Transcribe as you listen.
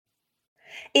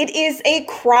It is a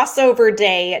crossover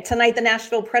day. Tonight, the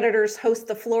Nashville Predators host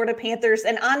the Florida Panthers.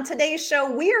 And on today's show,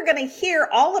 we are going to hear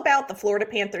all about the Florida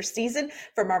Panthers season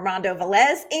from Armando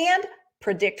Velez and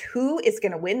predict who is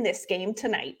going to win this game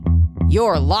tonight.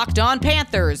 You're Locked On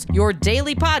Panthers, your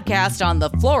daily podcast on the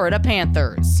Florida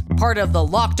Panthers. Part of the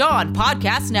Locked On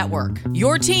Podcast Network,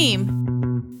 your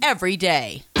team every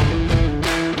day.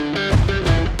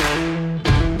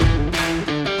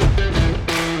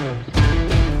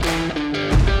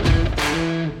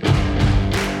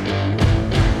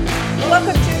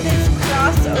 Welcome to this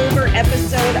crossover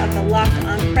episode of the Locked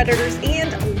On Predators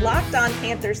and Locked On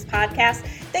Panthers podcast.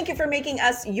 Thank you for making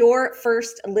us your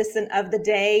first listen of the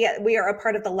day. We are a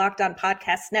part of the Locked On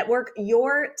Podcast Network,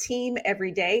 your team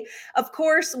every day. Of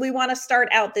course, we want to start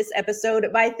out this episode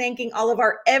by thanking all of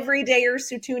our everydayers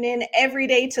who tune in every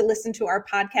day to listen to our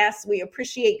podcasts. We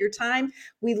appreciate your time.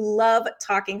 We love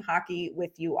talking hockey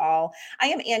with you all. I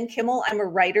am Ann Kimmel. I'm a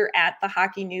writer at The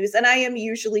Hockey News, and I am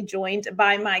usually joined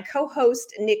by my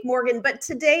co-host, Nick Morgan. But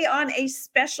today on a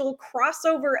special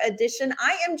crossover edition,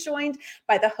 I am joined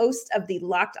by the host of the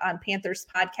Locked On Panthers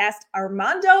podcast,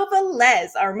 Armando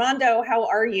Velez. Armando, how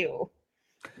are you?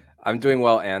 I'm doing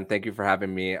well, Ann. Thank you for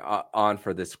having me on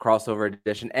for this crossover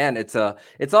edition. And it's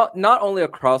not only a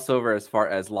crossover as far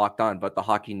as Locked On, but the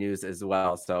Hockey News as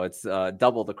well. So it's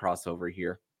double the crossover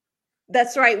here.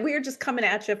 That's right. We're just coming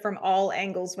at you from all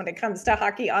angles when it comes to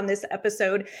hockey on this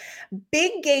episode.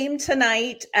 Big game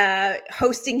tonight,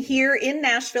 hosting here in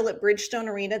Nashville at Bridgestone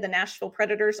Arena. The Nashville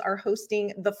Predators are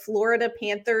hosting the Florida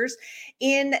Panthers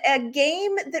in a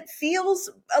game that feels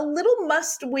a little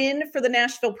must-win for the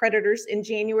Nashville Predators in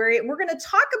January. And we're going to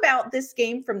talk about this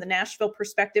game from the Nashville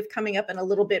perspective coming up in a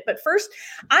little bit. But first,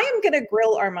 I am going to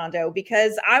grill Armando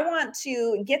because I want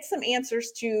to get some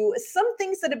answers to some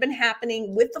things that have been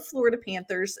happening with the Florida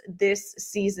Panthers this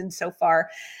season so far.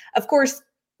 Of course,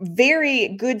 very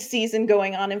good season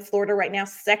going on in Florida right now,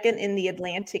 second in the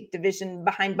Atlantic Division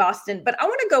behind Boston. But I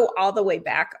want to go all the way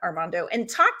back, Armando, and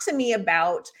talk to me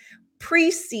about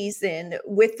preseason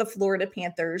with the Florida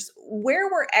Panthers.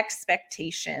 Where were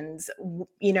expectations,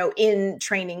 in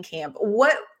training camp?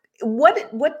 What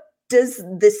does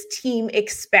this team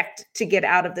expect to get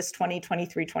out of this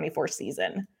 2023-24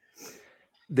 season?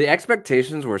 The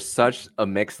expectations were such a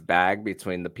mixed bag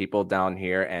between the people down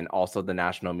here and also the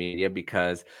national media,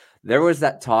 because there was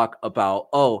that talk about,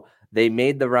 they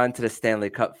made the run to the Stanley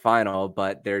Cup final,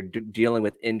 but they're dealing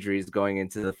with injuries going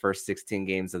into the first 16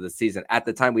 games of the season. At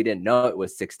the time, we didn't know it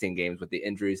was 16 games with the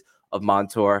injuries of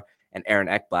Montour and Aaron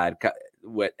Ekblad,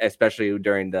 especially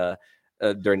during the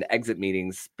exit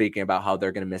meetings, speaking about how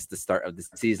they're going to miss the start of the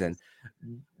season.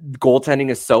 Goaltending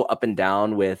is so up and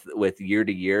down with year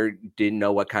to year. Didn't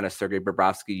know what kind of Sergei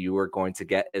Bobrovsky you were going to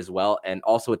get as well. And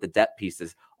also with the depth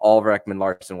pieces, Oliver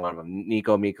Ekman-Larsson, one of them,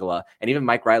 Nico Mikkola, and even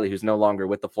Mike Riley, who's no longer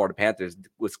with the Florida Panthers,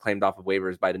 was claimed off of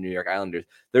waivers by the New York Islanders.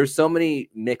 There's so many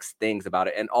mixed things about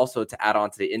it. And also to add on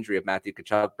to the injury of Matthew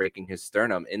Tkachuk breaking his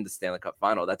sternum in the Stanley Cup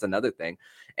final, that's another thing.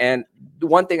 And the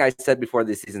one thing I said before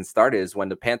the season started is when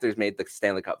the Panthers made the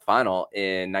Stanley Cup final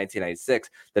in 1996,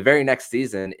 the very next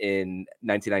season in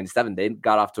 1997, they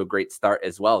got off to a great start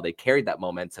as well. They carried that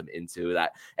momentum into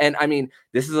that. And I mean,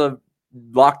 this is a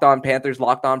Locked On Panthers,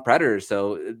 Locked On Predators,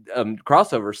 so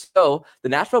crossover. So the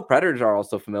Nashville Predators are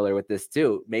also familiar with this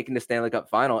too, making the Stanley Cup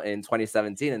final in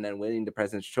 2017 and then winning the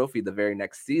President's Trophy the very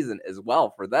next season as well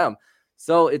for them.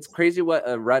 So it's crazy what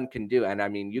a run can do. And I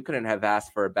mean, you couldn't have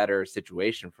asked for a better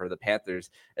situation for the Panthers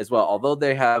as well. Although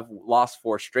they have lost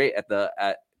 4 straight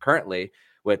at currently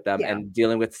with them, and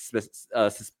dealing with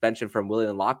suspension from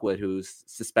William Lockwood, who's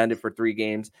suspended for 3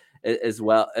 games as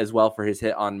well for his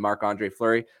hit on Marc-Andre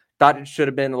Fleury. Thought it should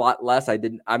have been a lot less.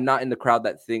 I'm not in the crowd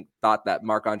that thought that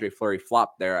Marc-Andre Fleury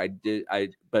flopped there.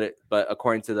 But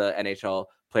according to the NHL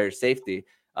player safety,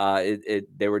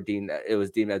 it was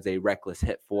deemed as a reckless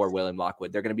hit for William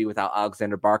Lockwood. They're going to be without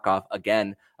Alexander Barkov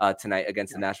again tonight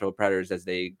against the Nashville Predators as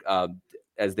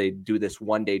they do this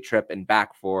one-day trip and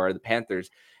back for the Panthers.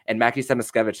 And Mackie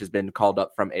Samoskevich has been called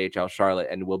up from AHL Charlotte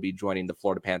and will be joining the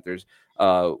Florida Panthers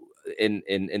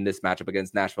in this matchup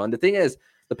against Nashville. And the thing is,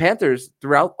 the Panthers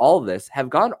throughout all of this have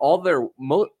gone all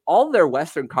their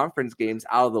Western Conference games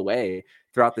out of the way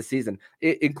throughout the season,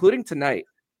 including tonight.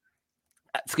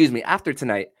 After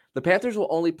tonight, the Panthers will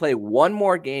only play one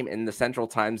more game in the Central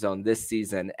Time Zone this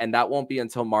season, and that won't be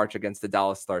until March against the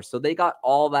Dallas Stars. So they got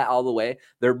all that out of the way.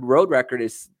 Their road record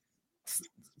is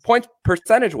points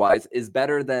percentage-wise is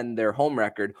better than their home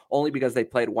record, only because they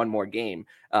played one more game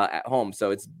at home.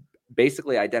 So it's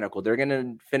basically identical. They're going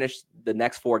to finish the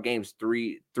next 4 games,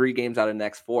 three games out of the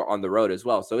next 4 on the road as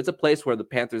well. So it's a place where the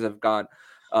Panthers have gone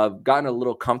gotten a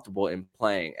little comfortable in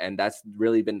playing, and that's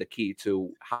really been the key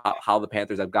to how the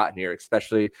Panthers have gotten here,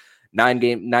 especially nine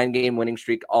game winning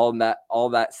streak. All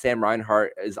that Sam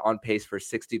Reinhart is on pace for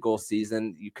 60-goal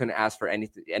season. You couldn't ask for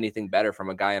anything better from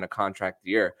a guy in a contract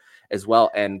year as well.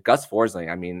 And Gus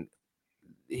Forsling, I mean,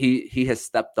 he has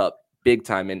stepped up big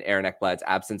time in Aaron Ekblad's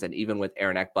absence, and even with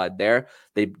Aaron Ekblad there,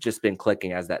 they've just been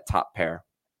clicking as that top pair.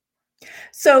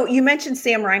 So you mentioned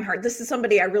Sam Reinhart. This is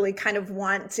somebody I really kind of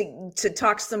want to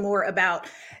talk some more about.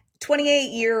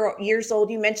 28 years old.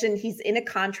 You mentioned he's in a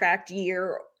contract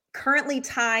year, currently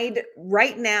tied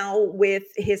right now with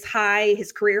his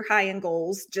career high in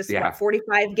goals, just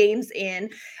 45 games in,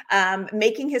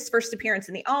 making his first appearance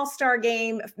in the All-Star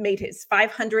game, made his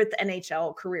 500th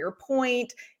NHL career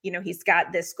point. You know, he's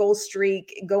got this goal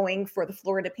streak going for the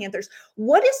Florida Panthers.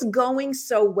 What is going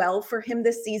so well for him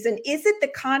this season? Is it the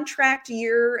contract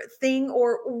year thing,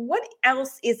 or what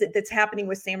else is it that's happening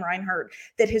with Sam Reinhart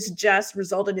that has just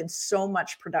resulted in so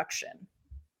much production?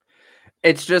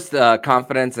 It's just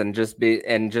confidence and just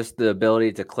the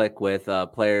ability to click with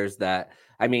players that,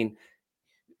 I mean,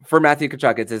 for Matthew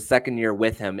Tkachuk, it's his second year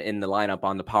with him in the lineup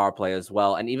on the power play as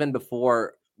well. And even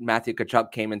before Matthew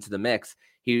Tkachuk came into the mix,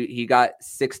 he got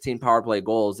 16 power play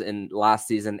goals in last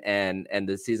season and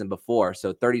the season before.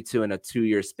 So 32 in a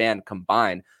 2-year span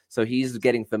combined. So he's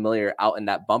getting familiar out in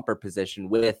that bumper position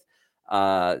with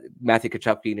Matthew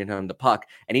Tkachuk feeding him the puck.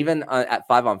 And even at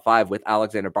 5-on-5 with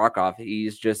Alexander Barkov,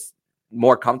 he's just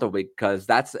more comfortable because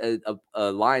that's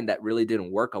a line that really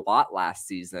didn't work a lot last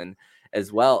season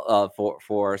as well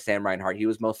for Sam Reinhart. He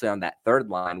was mostly on that third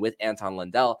line with Anton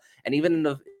Lundell. And even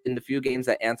in the few games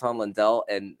that Anton Lundell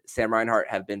and Sam Reinhart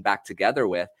have been back together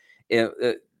with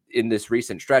in this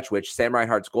recent stretch, which Sam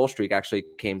Reinhart's goal streak actually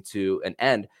came to an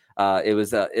end. It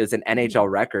was an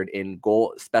NHL record in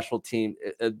goal special team,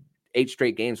 8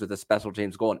 straight games with a special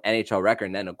teams goal, an NHL record,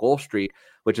 and then a goal streak,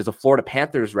 which is a Florida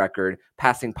Panthers record,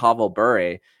 passing Pavel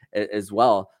Bure as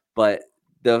well. But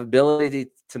the ability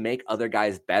to make other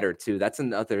guys better too, that's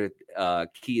another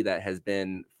key that has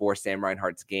been for Sam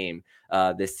Reinhart's game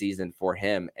this season for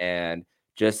him. And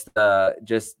just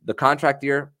the contract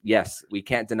year, yes, we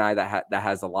can't deny that that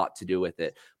has a lot to do with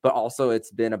it. But also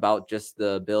it's been about just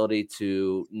the ability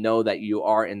to know that you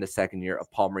are in the second year of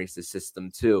Paul Maurice's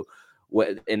system too,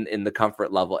 in the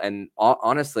comfort level. And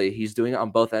honestly, he's doing it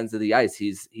on both ends of the ice.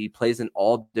 He plays in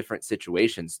all different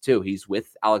situations too. He's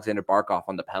with Alexander Barkov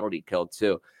on the penalty kill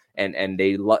too. And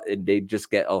they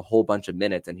just get a whole bunch of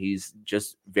minutes, and he's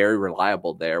just very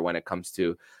reliable there when it comes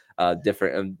to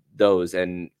different those.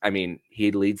 And I mean,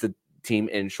 he leads the team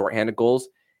in shorthanded goals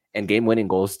and game-winning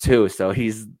goals too. So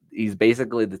he's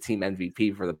basically the team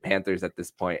MVP for the Panthers at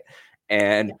this point.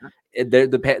 And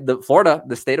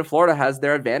the state of Florida has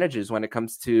their advantages when it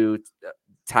comes to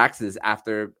taxes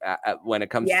when it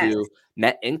comes to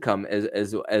net income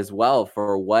as well,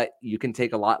 for what you can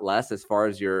take a lot less as far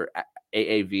as your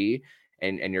AAV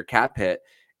and your cap hit,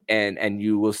 and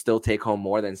you will still take home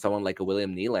more than someone like a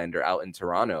William Nylander out in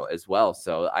Toronto as well.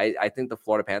 So I think the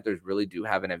Florida Panthers really do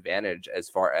have an advantage as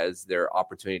far as their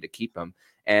opportunity to keep him.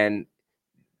 And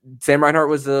Sam Reinhart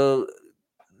was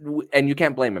and you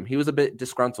can't blame him. He was a bit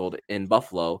disgruntled in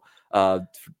Buffalo.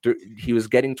 He was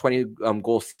getting 20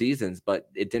 goal seasons, but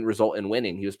it didn't result in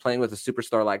winning. He was playing with a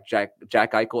superstar like Jack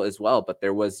Eichel as well, but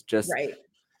there was just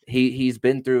he's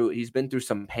been through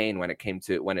some pain when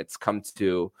it's come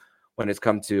to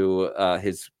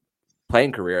his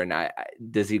playing career. And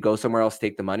does he go somewhere else,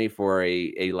 take the money for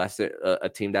a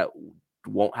team that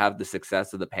won't have the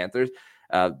success of the Panthers?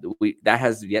 That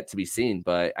has yet to be seen.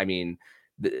 But I mean,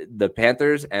 the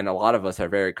Panthers and a lot of us are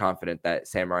very confident that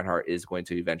Sam Reinhart is going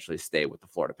to eventually stay with the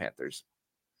Florida Panthers.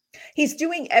 He's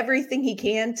doing everything he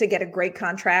can to get a great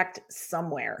contract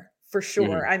somewhere, for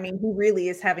sure. I mean, he really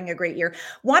is having a great year.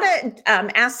 Want to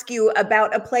ask you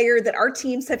about a player that our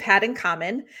teams have had in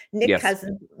common, Nick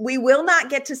Cousins. We will not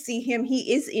get to see him.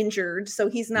 He is injured, so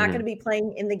he's not going to be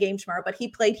playing in the game tomorrow, but he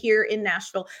played here in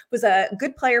Nashville, was a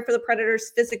good player for the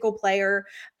Predators, physical player.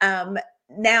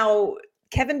 Now,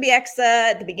 Kevin Bieksa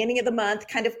at the beginning of the month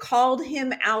kind of called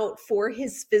him out for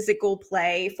his physical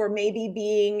play, for maybe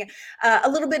being a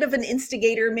little bit of an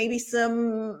instigator, maybe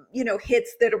some,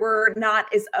 hits that were not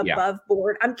as above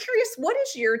board. I'm curious, what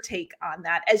is your take on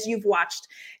that as you've watched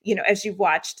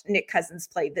Nick Cousins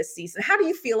play this season? How do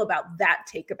you feel about that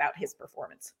take about his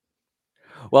performance?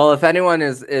 Well, if anyone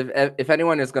is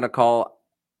going to call,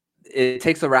 it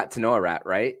takes a rat to know a rat,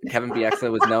 right? Kevin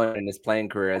Bieksa was known in his playing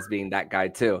career as being that guy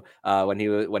too. When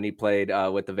he played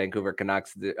with the Vancouver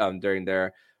Canucks during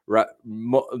their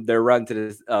run to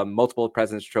this multiple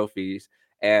Presidents trophies,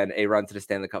 and a run to the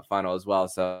Stanley Cup final as well.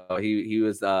 So he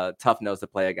was a tough nose to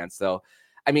play against. So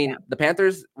I mean, the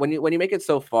Panthers, when you make it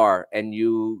so far and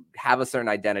you have a certain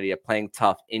identity of playing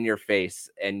tough in your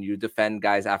face and you defend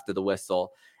guys after the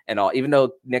whistle and all, even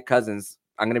though Nick Cousins,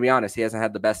 I'm going to be honest, he hasn't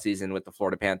had the best season with the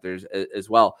Florida Panthers as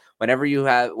well. Whenever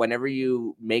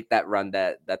you make that run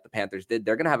that the Panthers did,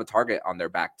 they're going to have a target on their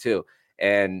back too.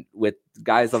 And with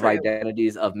guys of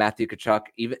identities of Matthew Tkachuk,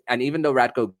 even though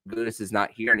Radko Gudas is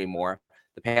not here anymore,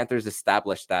 the Panthers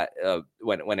established that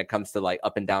when it comes to like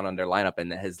up and down on their lineup,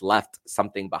 and has left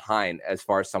something behind as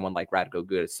far as someone like Radko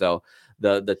Gudas. So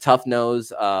the tough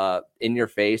nose, in your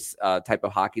face type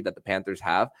of hockey that the Panthers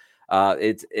have, I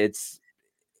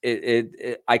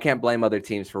can't blame other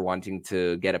teams for wanting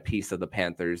to get a piece of the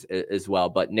Panthers as well.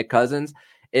 But Nick Cousins,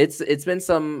 it's been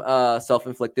some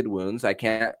self-inflicted wounds. I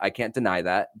can't deny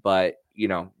that. But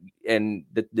and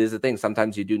there's the thing.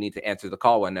 Sometimes you do need to answer the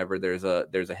call whenever there's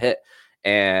a hit.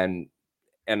 And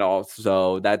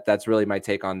also that's really my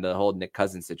take on the whole Nick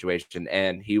Cousins situation.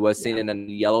 And he was seen in a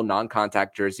yellow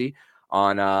non-contact jersey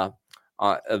on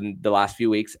the last few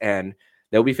weeks, and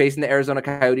they'll be facing the Arizona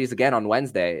Coyotes again on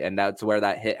Wednesday, and that's where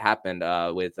that hit happened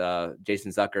with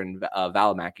Jason Zucker and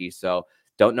Valimaki. So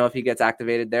don't know if he gets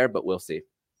activated there, but we'll see.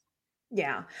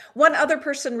 Yeah. One other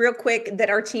person real quick that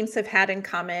our teams have had in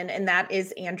common, and that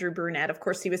is Andrew Brunette. Of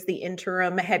course, he was the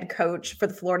interim head coach for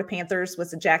the Florida Panthers,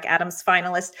 was a Jack Adams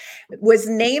finalist, was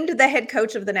named the head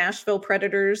coach of the Nashville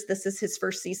Predators. This is his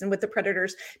first season with the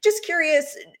Predators. Just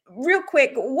curious, real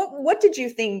quick, what did you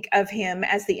think of him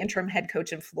as the interim head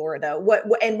coach in Florida?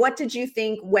 What did you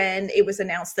think when it was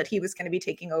announced that he was going to be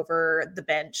taking over the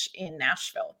bench in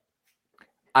Nashville?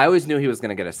 I always knew he was going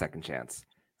to get a second chance.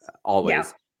 Always.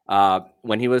 Yeah.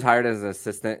 When he was hired as an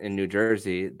assistant in New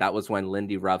Jersey, that was when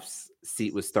Lindy Ruff's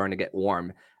seat was starting to get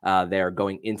warm there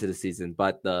going into the season.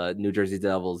 But the New Jersey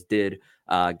Devils did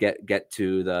get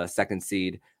to the second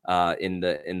seed in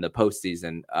the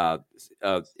postseason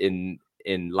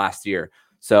in last year.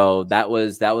 So that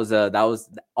was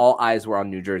all eyes were on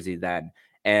New Jersey then.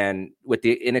 And with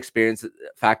the inexperience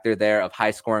factor there of high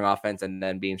scoring offense and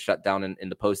then being shut down in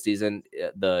the postseason,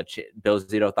 Bill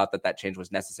Zito thought that change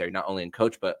was necessary, not only in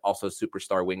coach, but also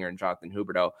superstar winger and Jonathan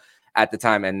Huberdeau at the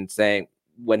time. And saying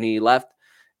when he left,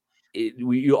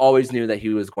 you always knew that he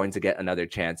was going to get another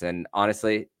chance. And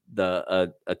honestly, a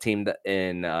team that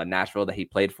in Nashville that he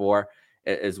played for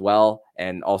as well,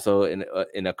 and also in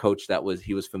a coach that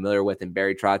he was familiar with in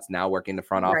Barry Trotz, now working the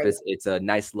front office. It's a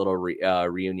nice little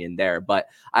reunion there. But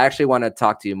I actually want to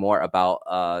talk to you more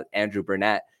about Andrew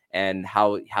Brunette and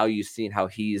how you've seen how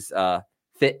he's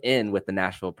fit in with the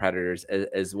Nashville Predators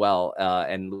as well.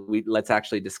 And let's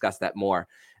actually discuss that more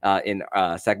in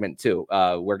segment 2.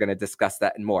 We're going to discuss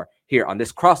that and more here on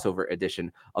this crossover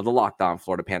edition of the Locked On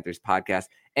Florida Panthers podcast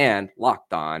and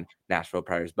Locked On Nashville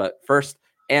Predators. But first,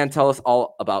 and tell us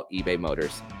all about eBay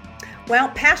Motors. Well,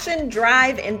 passion,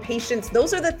 drive, and patience,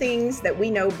 those are the things that we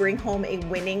know bring home a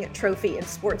winning trophy in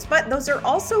sports, but those are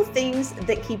also things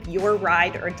that keep your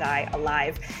ride or die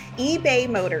alive. eBay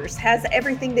Motors has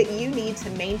everything that you need to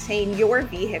maintain your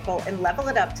vehicle and level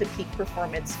it up to peak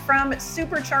performance, from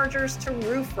superchargers to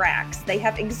roof racks. They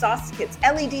have exhaust kits,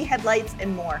 LED headlights,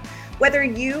 and more. Whether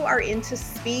you are into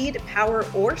speed, power,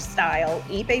 or style,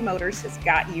 eBay Motors has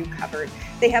got you covered.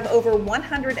 They have over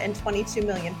 122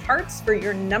 million parts for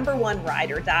your number one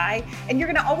ride or die, and you're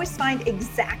going to always find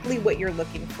exactly what you're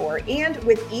looking for. And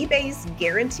with eBay's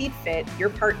Guaranteed Fit, your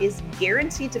part is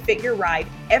guaranteed to fit your ride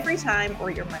every time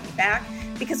or your money back,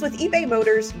 because with eBay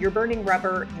Motors, you're burning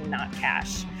rubber, not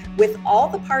cash. With all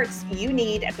the parts you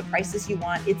need at the prices you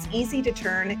want, it's easy to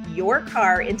turn your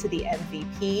car into the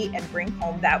MVP and bring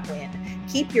home that win.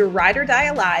 Keep your ride or die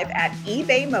alive at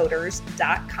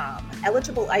ebaymotors.com.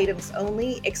 Eligible items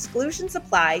only. Exclusions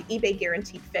apply. eBay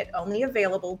Guaranteed Fit only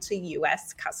available to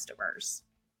U.S. customers.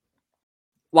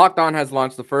 Locked On has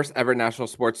launched the first ever national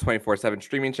sports 24/7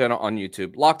 streaming channel on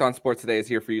YouTube. Locked On Sports Today is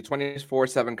here for you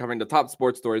 24/7, covering the top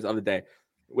sports stories of the day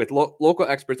with local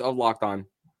experts of Locked On,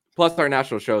 plus our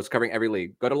national shows covering every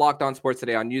league. Go to Locked On Sports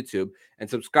Today on YouTube and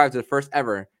subscribe to the first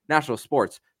ever national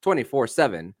sports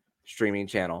 24/7 streaming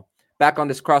channel. Back on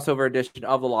this crossover edition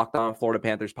of the Locked On Florida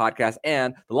Panthers podcast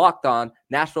and the Locked On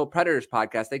Nashville Predators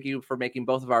podcast. Thank you for making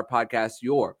both of our podcasts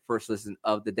your first listen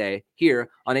of the day here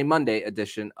on a Monday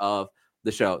edition of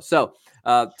the show. So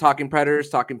talking Predators,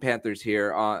 talking Panthers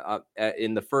here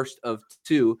in the first of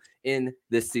 2 in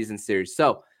this season series.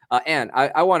 So and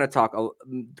I want to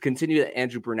continue the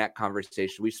Andrew Brunette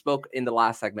conversation. We spoke in the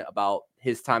last segment about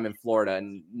his time in Florida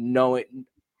and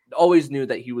always knew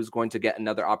that he was going to get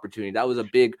another opportunity. That was a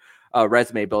big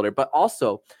resume builder. But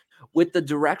also with the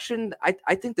direction,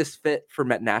 I think this fit for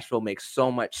Nashville makes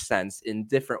so much sense in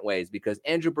different ways, because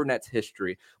Andrew Burnett's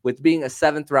history with being a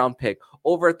 7th-round pick,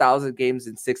 over 1,000 games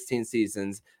in 16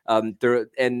 seasons,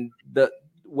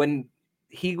 when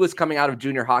he was coming out of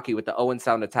junior hockey with the Owen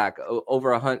Sound attack,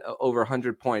 over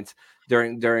 100 points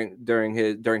during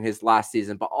his last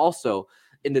season, but also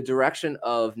in the direction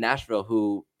of Nashville,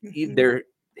 who their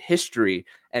history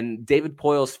and David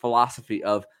Poyle's philosophy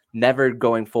of never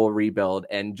going full rebuild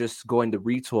and just going the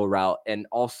retool route, and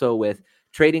also with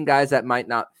trading guys that might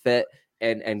not fit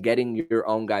and getting your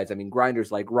own guys. I mean,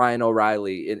 grinders like Ryan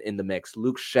O'Reilly in the mix,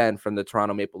 Luke Shen from the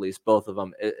Toronto Maple Leafs, both of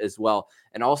them as well.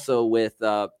 And also with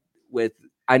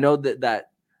I know that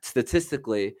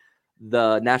statistically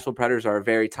the Nashville Predators are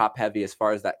very top heavy as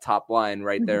far as that top line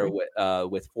right there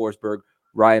with Forsberg,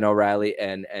 Ryan O'Reilly,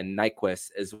 and Nyquist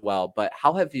as well. But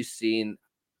how have you seen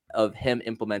of him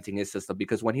implementing his system?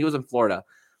 Because when he was in Florida,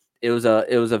 it was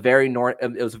a very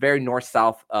north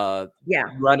south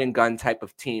run and gun type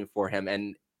of team for him.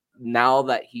 And now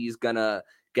that he's gonna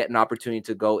get an opportunity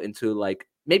to go into like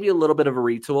maybe a little bit of a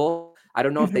retool, I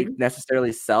don't know if they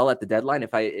necessarily sell at the deadline.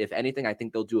 If anything, I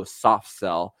think they'll do a soft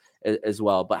sell as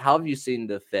well. But how have you seen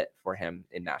the fit for him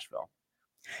in Nashville?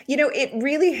 It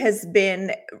really has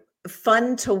been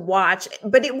fun to watch,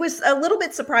 but it was a little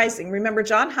bit surprising. Remember,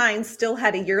 John Hines still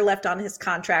had a year left on his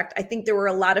contract. I think there were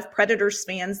a lot of Predators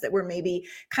fans that were maybe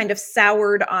kind of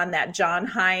soured on that John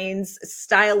Hines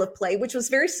style of play, which was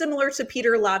very similar to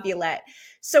Peter Laviolette.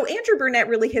 So Andrew Burnett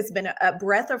really has been a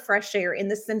breath of fresh air in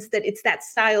the sense that it's that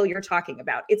style you're talking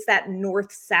about. It's that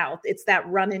north-south. It's that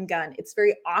run and gun. It's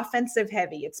very offensive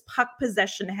heavy. It's puck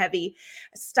possession heavy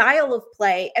style of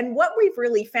play. And what we've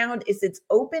really found is it's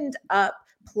opened up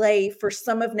play for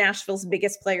some of Nashville's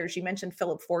biggest players. You mentioned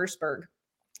Philip Forsberg.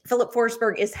 Philip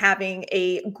Forsberg is having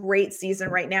a great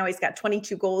season right now. He's got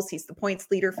 22 goals. He's the points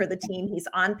leader for the team. He's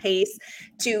on pace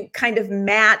to kind of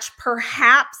match,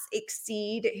 perhaps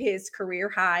exceed his career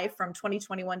high from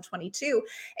 2021-22.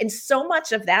 And so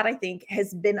much of that, I think,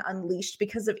 has been unleashed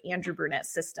because of Andrew Burnett's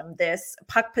system, this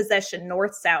puck possession,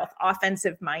 north-south,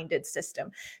 offensive-minded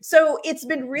system. So it's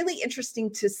been really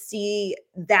interesting to see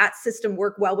that system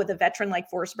work well with a veteran like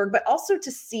Forsberg, but also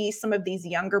to see some of these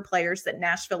younger players that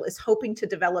Nashville is hoping to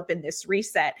develop in this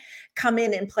reset come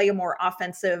in and play a more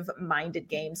offensive minded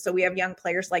game. So we have young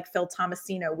players like Phil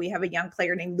Tomasino. We have a young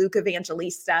player named Luke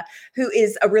Evangelista, who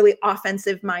is a really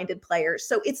offensive minded player.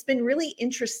 So it's been really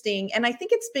interesting. And I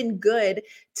think it's been good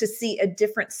to see a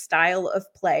different style of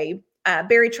play.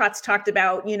 Barry Trotz talked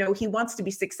about, he wants to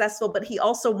be successful, but he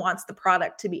also wants the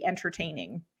product to be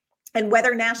entertaining. And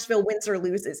whether Nashville wins or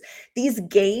loses, these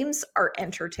games are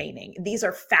entertaining. These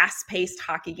are fast-paced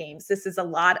hockey games. This is a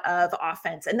lot of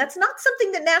offense. And that's not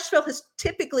something that Nashville has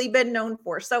typically been known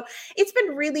for. So it's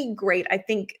been really great. I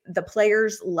think the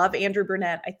players love Andrew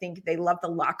Burnett. I think they love the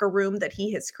locker room that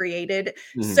he has created.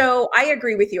 So I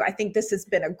agree with you. I think this has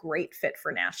been a great fit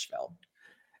for Nashville.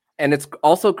 And it's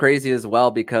also crazy as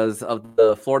well because of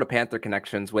the Florida Panther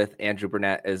connections with Andrew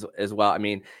Burnett as well. I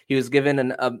mean, he was given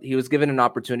an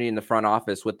opportunity in the front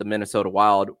office with the Minnesota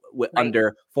Wild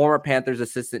under former Panthers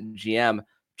assistant GM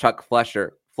Chuck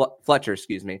Fletcher,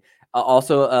 excuse me.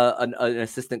 Also an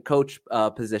assistant coach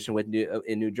position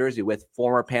in New Jersey with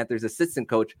former Panthers assistant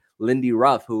coach Lindy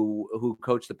Ruff, who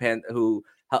coached who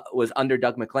was under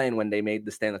Doug McClain when they made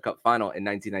the Stanley Cup final in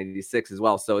 1996 as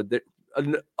well. So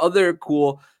other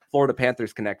cool Florida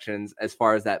Panthers connections as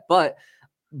far as that. But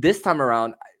this time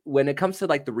around, when it comes to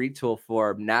like the retool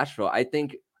for Nashville, I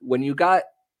think when you got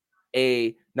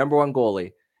a number one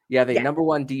goalie, you have a number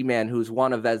one D-man who's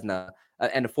won a Vezina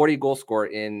and a 40 goal scorer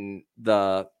in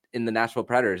the Nashville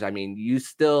Predators. I mean, you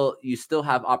still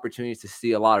have opportunities to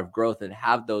see a lot of growth and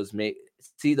have those make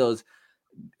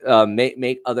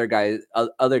other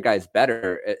guys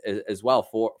better as well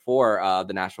for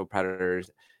the Nashville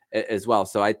Predators as well.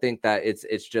 So I think that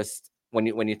it's just when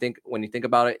you think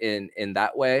about it in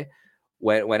that way,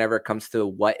 whenever it comes to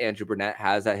what Andrew Burnett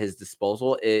has at his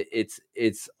disposal,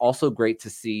 it's also great to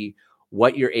see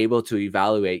what you're able to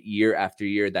evaluate year after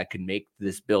year that can make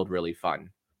this build really fun.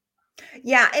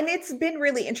 Yeah, and it's been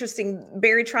really interesting.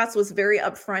 Barry Trotz was very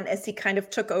upfront as he kind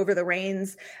of took over the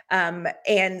reins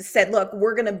and said, look,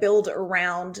 we're going to build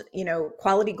around,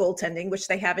 quality goaltending, which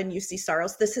they have in UC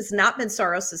Saros. This has not been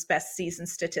Saros's best season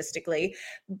statistically,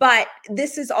 but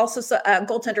this is also a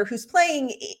goaltender who's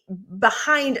playing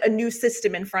behind a new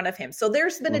system in front of him. So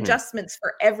there's been adjustments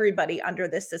for everybody under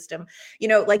this system.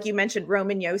 Like you mentioned,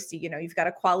 Roman Josi, you've got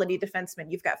a quality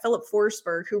defenseman. You've got Philip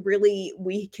Forsberg, who really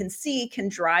we can see can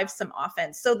drive some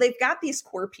offense. So they've got these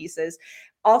core pieces.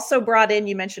 Also brought in,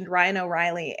 you mentioned Ryan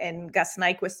O'Reilly and Gus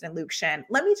Nyquist and Luke Shen.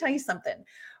 Let me tell you something.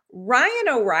 Ryan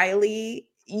O'Reilly,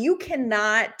 you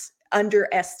cannot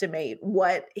underestimate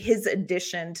what his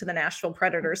addition to the Nashville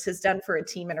Predators has done for a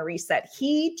team in a reset.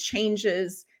 He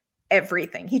changes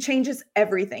everything. He changes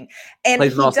everything. And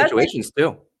Plays in he all does situations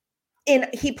too.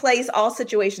 he plays all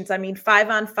situations. I mean,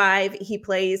 5-on-5, he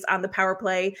plays on the power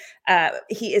play.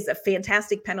 He is a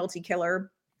fantastic penalty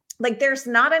killer. Like, there's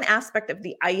not an aspect of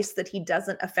the ice that he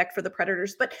doesn't affect for the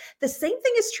Predators, but the same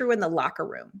thing is true in the locker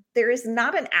room. There is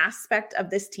not an aspect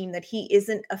of this team that he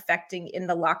isn't affecting in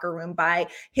the locker room by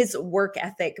his work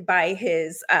ethic, by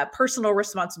his personal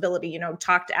responsibility.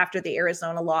 Talked after the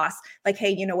Arizona loss, like, hey,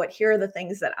 you know what? Here are the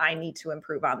things that I need to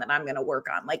improve on, that I'm going to work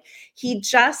on. Like, he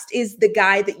just is the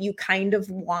guy that you kind of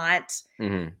want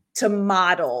to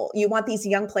model. You want these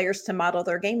young players to model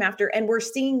their game after. And we're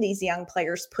seeing these young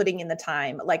players putting in the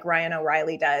time like Ryan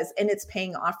O'Reilly does, and it's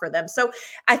paying off for them. So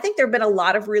I think there have been a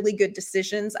lot of really good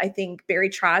decisions. I think Barry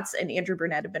Trotz and Andrew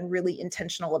Burnett have been really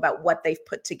intentional about what they've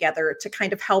put together to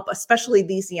kind of help, especially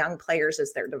these young players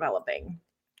as they're developing.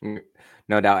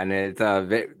 No doubt. And it's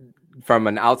from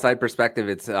an outside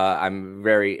perspective, I'm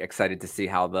very excited to see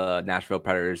how the Nashville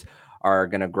Predators are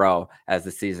going to grow as the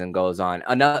season goes on.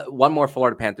 One more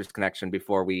Florida Panthers connection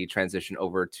before we transition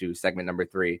over to segment number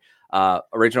 3.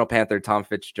 Original Panther Tom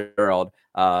Fitzgerald,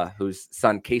 whose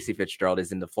son Casey Fitzgerald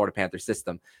is in the Florida Panther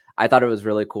system. I thought it was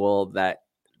really cool that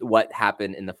what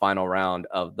happened in the final round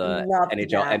of the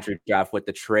NHL entry draft with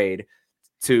the trade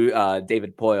to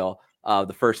David Poile,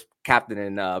 the first captain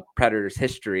in Predators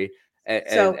history,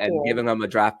 and giving him a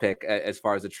draft pick as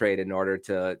far as a trade in order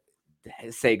to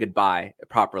say goodbye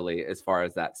properly as far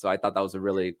as that. So I thought that was a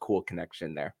really cool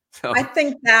connection there. So I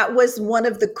think that was one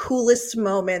of the coolest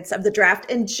moments of the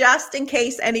draft. And just in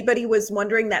case anybody was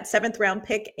wondering, that 7th round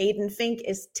pick, Aiden Fink,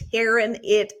 is tearing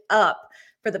it up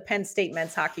for the Penn State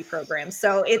men's hockey program.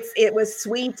 So it was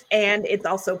sweet, and it's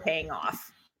also paying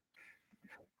off.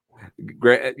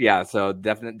 Great. Yeah. So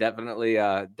definitely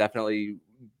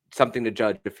something to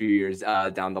judge a few years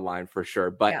down the line for sure.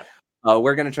 But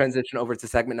we're going to transition over to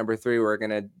segment number 3. We're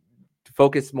going to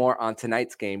focus more on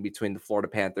tonight's game between the Florida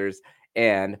Panthers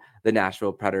and the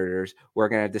Nashville Predators. We're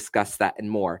going to discuss that and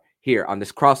more here on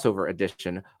this crossover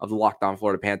edition of the Locked On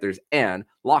Florida Panthers and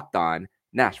Locked On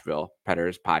Nashville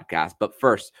Predators podcast. But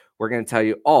first, we're going to tell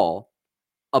you all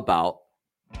about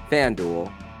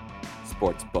FanDuel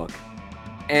Sportsbook.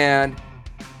 And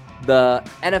the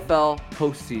NFL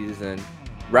postseason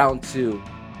round 2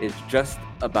 is just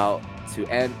about to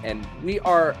end, and we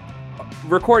are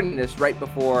recording this right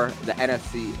before the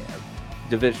NFC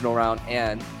divisional round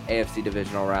and AFC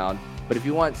divisional round. But if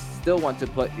you still want to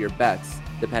put your bets,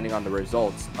 depending on the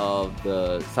results of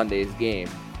the Sunday's game,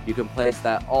 you can place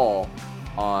that all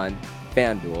on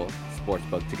FanDuel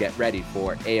Sportsbook to get ready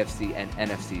for AFC and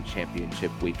NFC Championship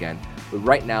weekend. But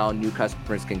right now, new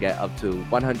customers can get up to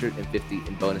 $150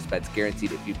 in bonus bets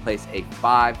guaranteed if you place a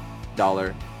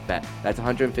 $5 bet. That's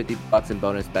 $150 in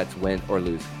bonus bets, win or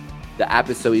lose. The app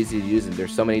is so easy to use, and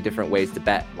there's so many different ways to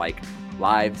bet, like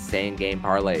live same-game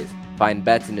parlays. Find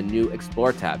bets in the new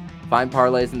Explore tab. Find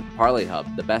parlays in the Parlay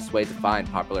Hub, the best way to find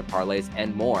popular parlays,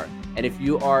 and more. And if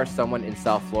you are someone in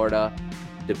South Florida,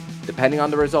 depending on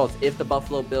the results, if the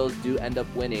Buffalo Bills do end up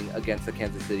winning against the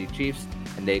Kansas City Chiefs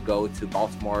and they go to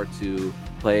Baltimore to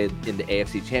play in the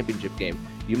AFC Championship game,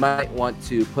 you might want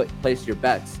to place your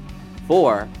bets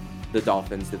for the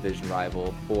Dolphins division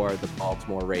rival, for the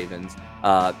Baltimore Ravens,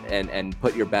 and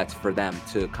put your bets for them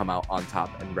to come out on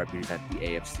top and represent the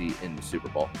AFC in the Super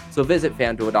Bowl. So visit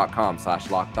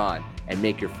FanDuel.com/lockedon and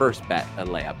make your first bet a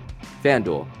layup.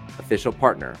 FanDuel, official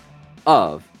partner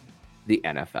of the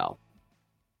NFL.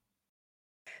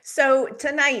 So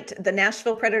tonight, the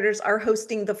Nashville Predators are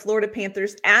hosting the Florida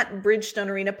Panthers at Bridgestone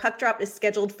Arena. Puck drop is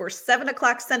scheduled for 7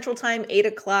 o'clock Central Time, 8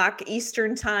 o'clock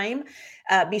Eastern Time.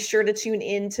 Be sure to tune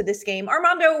in to this game.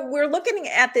 Armando, we're looking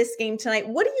at this game tonight.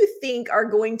 What do you think are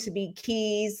going to be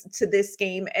keys to this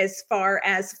game as far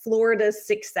as Florida's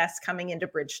success coming into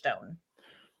Bridgestone?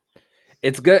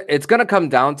 It's good. It's going to come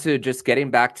down to just getting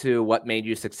back to what made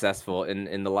you successful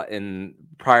in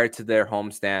prior to their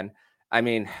homestand. I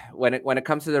mean, when it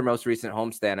comes to their most recent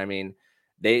homestand, I mean,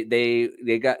 they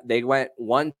went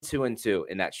 1-2-2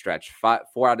 in that stretch,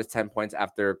 4 out of 10 points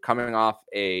after coming off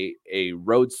a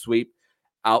road sweep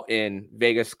out in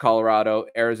Vegas, Colorado,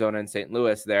 Arizona, and St.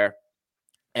 Louis there,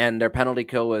 and their penalty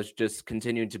kill was just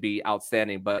continuing to be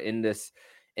outstanding. But in this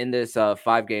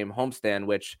 5-game homestand,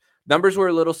 which numbers were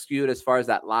a little skewed as far as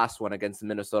that last one against the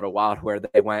Minnesota Wild, where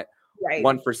they went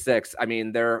 1 for 6. I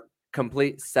mean, they're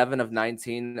complete 7 of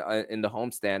 19 in the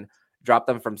homestand, dropped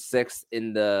them from 6th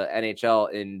in the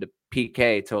NHL in the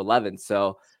PK to 11th.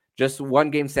 So just one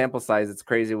game sample size, it's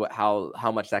crazy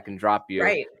how much that can drop you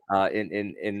Right.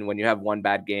 in when you have one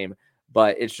bad game.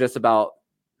 But it's just about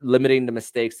limiting the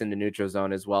mistakes in the neutral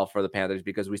zone as well for the Panthers,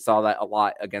 because we saw that a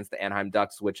lot against the Anaheim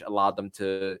Ducks, which allowed them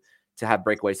to have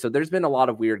breakaways. So there's been a lot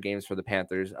of weird games for the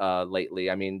Panthers lately.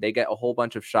 I mean, they get a whole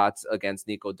bunch of shots against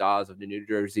Nico Dawes of the New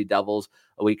Jersey Devils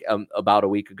about a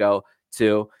week ago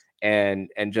too. And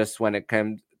just when it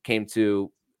came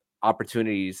to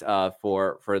opportunities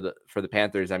for the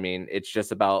Panthers, I mean, it's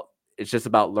just about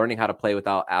learning how to play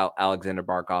without Alexander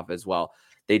Barkov as well.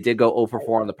 They did go 0 for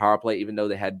 4 on the power play, even though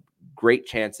they had great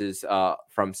chances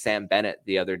from Sam Bennett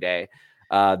the other day.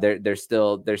 There's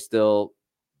still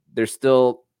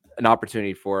an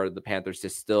opportunity for the Panthers to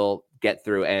still get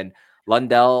through. And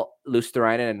Lundell,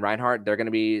 Luosterainen, and Reinhart, they're going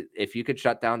to be, if you could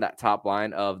shut down that top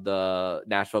line of the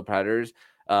Nashville Predators,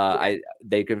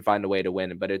 they can find a way to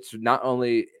win. But it's not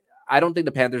only, I don't think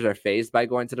the Panthers are phased by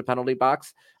going to the penalty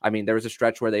box. I mean, there was a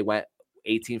stretch where they went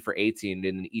 18 for 18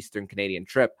 in the Eastern Canadian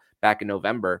trip back in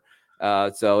November.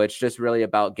 So it's just really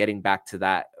about getting back to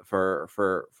that for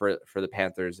the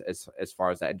Panthers as far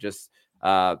as that, and just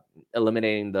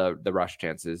eliminating the rush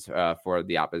chances for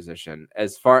the opposition.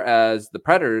 As far as the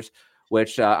Predators,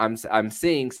 which I'm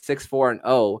seeing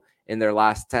 6-4-0 in their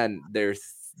last 10. They're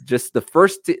just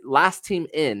the last team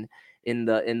in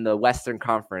the Western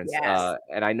Conference. Yes.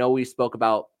 And I know we spoke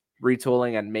about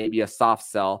retooling and maybe a soft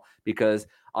sell, because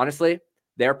honestly,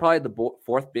 they're probably the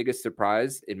fourth biggest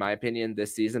surprise, in my opinion,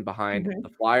 this season, behind the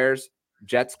Flyers,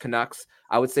 Jets, Canucks.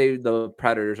 I would say the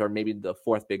Predators are maybe the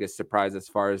fourth biggest surprise as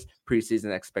far as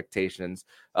preseason expectations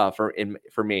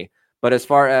for me. But as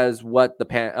far as what the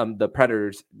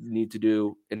Predators need to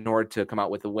do in order to come out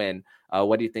with a win,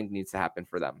 what do you think needs to happen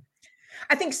for them?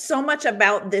 I think so much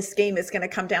about this game is going to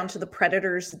come down to the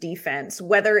Predators' defense,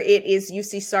 whether it is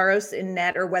UC Saros in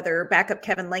net or whether backup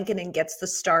Kevin Lankinen gets the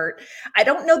start. I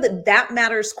don't know that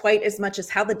matters quite as much as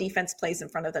how the defense plays in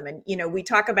front of them. And, we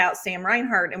talk about Sam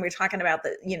Reinhart, and we're talking about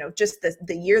just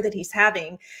the year that he's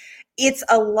having. It's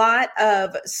a lot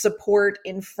of support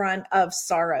in front of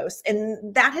Saros.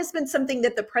 And that has been something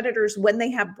that the Predators, when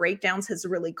they have breakdowns, has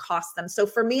really cost them. So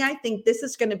for me, I think this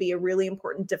is going to be a really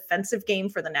important defensive game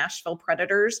for the Nashville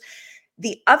Predators.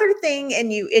 The other thing,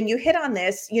 and you hit on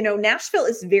this, Nashville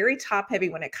is very top heavy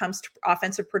when it comes to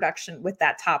offensive production with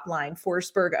that top line,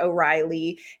 Forsberg,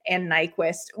 O'Reilly, and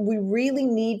Nyquist. We really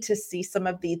need to see some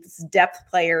of these depth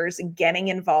players getting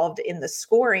involved in the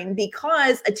scoring,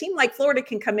 because a team like Florida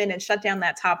can come in and shut down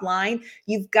that top line.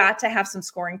 You've got to have some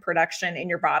scoring production in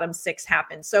your bottom six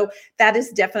happen. So that is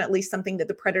definitely something that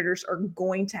the Predators are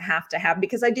going to have,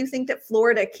 because I do think that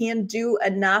Florida can do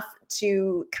enough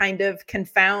to kind of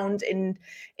confound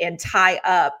and tie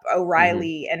up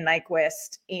O'Reilly and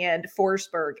Nyquist and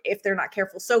Forsberg if they're not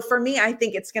careful. So for me, I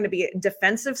think it's going to be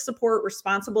defensive support,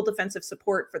 responsible defensive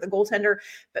support for the goaltender.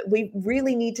 But we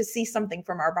really need to see something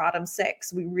from our bottom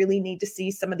six. We really need to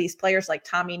see some of these players like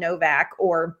Tommy Novak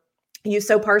or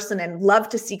Juuso Parson, and love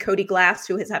to see Cody Glass,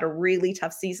 who has had a really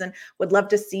tough season. Would love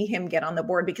to see him get on the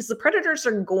board, because the Predators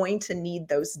are going to need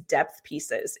those depth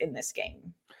pieces in this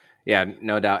game. Yeah,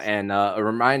 no doubt. And a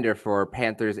reminder for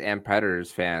Panthers and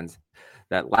Predators fans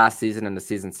that last season in the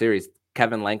season series,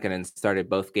 Kevin Lankinen started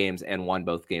both games and won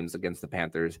both games against the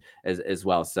Panthers as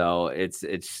well. So it's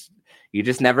you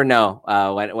just never know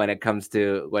when it comes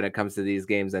to these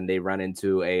games, and they run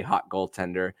into a hot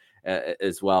goaltender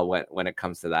as well when it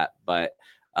comes to that. But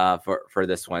for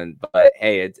this one, but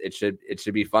hey, it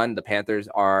should be fun. The Panthers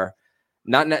are.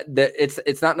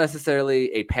 It's not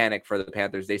necessarily a panic for the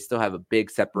Panthers. They still have a big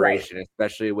separation, right,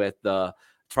 especially with the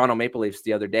Toronto Maple Leafs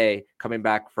the other day coming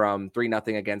back from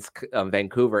 3-0 against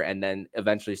Vancouver, and then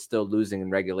eventually still losing in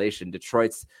regulation.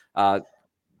 Detroit's on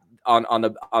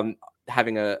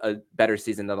having a better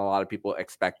season than a lot of people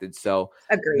expected. So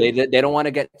they don't want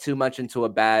to get too much into a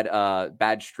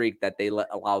bad streak that they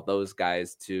allow those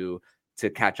guys to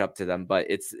catch up to them. But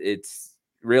it's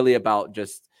really about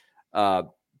just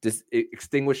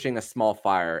extinguishing a small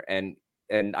fire, and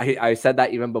I said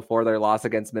that even before their loss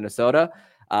against Minnesota.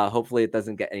 Hopefully it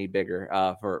doesn't get any bigger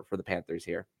for the Panthers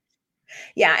here.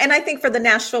 Yeah, and I think for the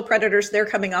Nashville Predators, they're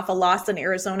coming off a loss in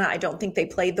Arizona. I don't think they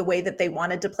played the way that they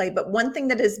wanted to play. But one thing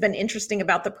that has been interesting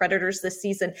about the Predators this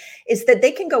season is that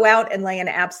they can go out and lay an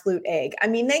absolute egg. I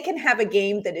mean, they can have a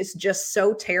game that is just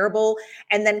so terrible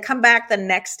and then come back the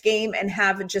next game and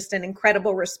have just an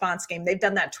incredible response game. They've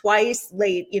done that twice,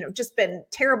 just been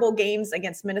terrible games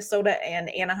against Minnesota and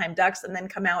Anaheim Ducks, and then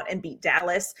come out and beat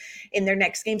Dallas in their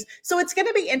next games. So it's going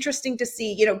to be interesting to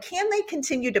see, can they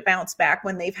continue to bounce back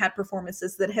when they've had performances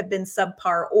performances that have been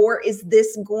subpar, or is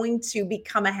this going to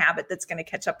become a habit that's going to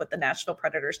catch up with the Nashville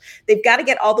Predators? They've got to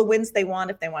get all the wins they want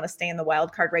if they want to stay in the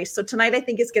wild card race. So tonight, I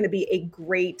think is going to be a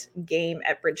great game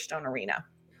at Bridgestone Arena.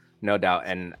 No doubt,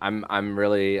 and I'm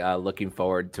really looking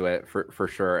forward to it for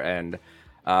sure. And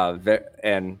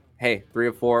hey, three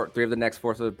of the next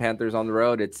four of the Panthers on the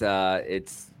road. It's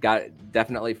got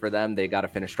definitely for them. They got to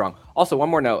finish strong. Also, one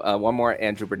more note, one more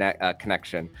Andrew Burnett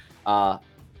connection. The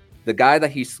guy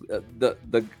that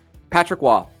the Patrick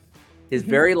Waugh, his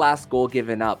very last goal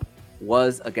given up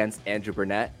was against Andrew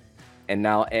Burnett. And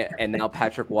now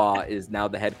Patrick Waugh is now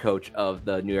the head coach of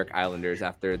the New York Islanders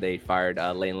after they fired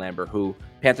Lane Lambert, who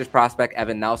Panthers prospect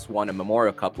Evan Naus won a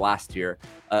Memorial Cup last year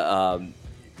for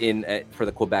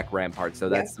the Quebec Ramparts. So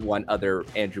that's one other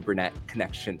Andrew Burnett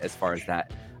connection as far as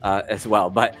that as well.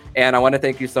 But Ann, I want to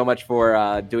thank you so much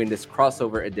for doing this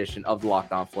crossover edition of the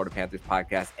Locked On Florida Panthers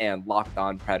podcast and Locked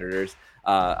On Predators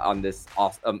on this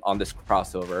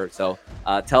crossover. So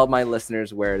tell my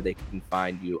listeners where they can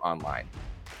find you online.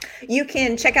 You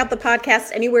can check out the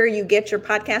podcast anywhere you get your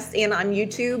podcasts, and on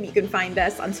YouTube. You can find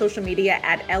us on social media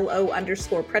at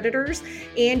LO_Predators,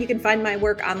 and you can find my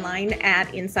work online at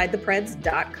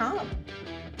InsideThePreds.com.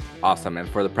 Awesome. And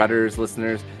for the Predators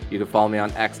listeners, you can follow me on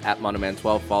X at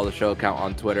Monoman12, follow the show account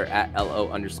on Twitter at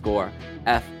LO_FLA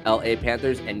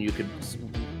Panthers, and you can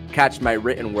catch my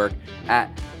written work at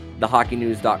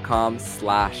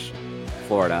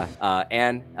thehockeynews.com/Florida.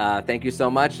 And thank you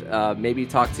so much. Maybe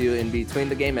talk to you in between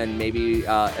the game, and maybe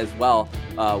as well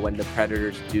when the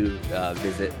Predators do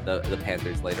visit the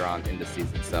Panthers later on in the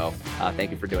season. So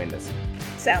thank you for doing this.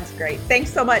 Sounds great. Thanks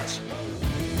so much.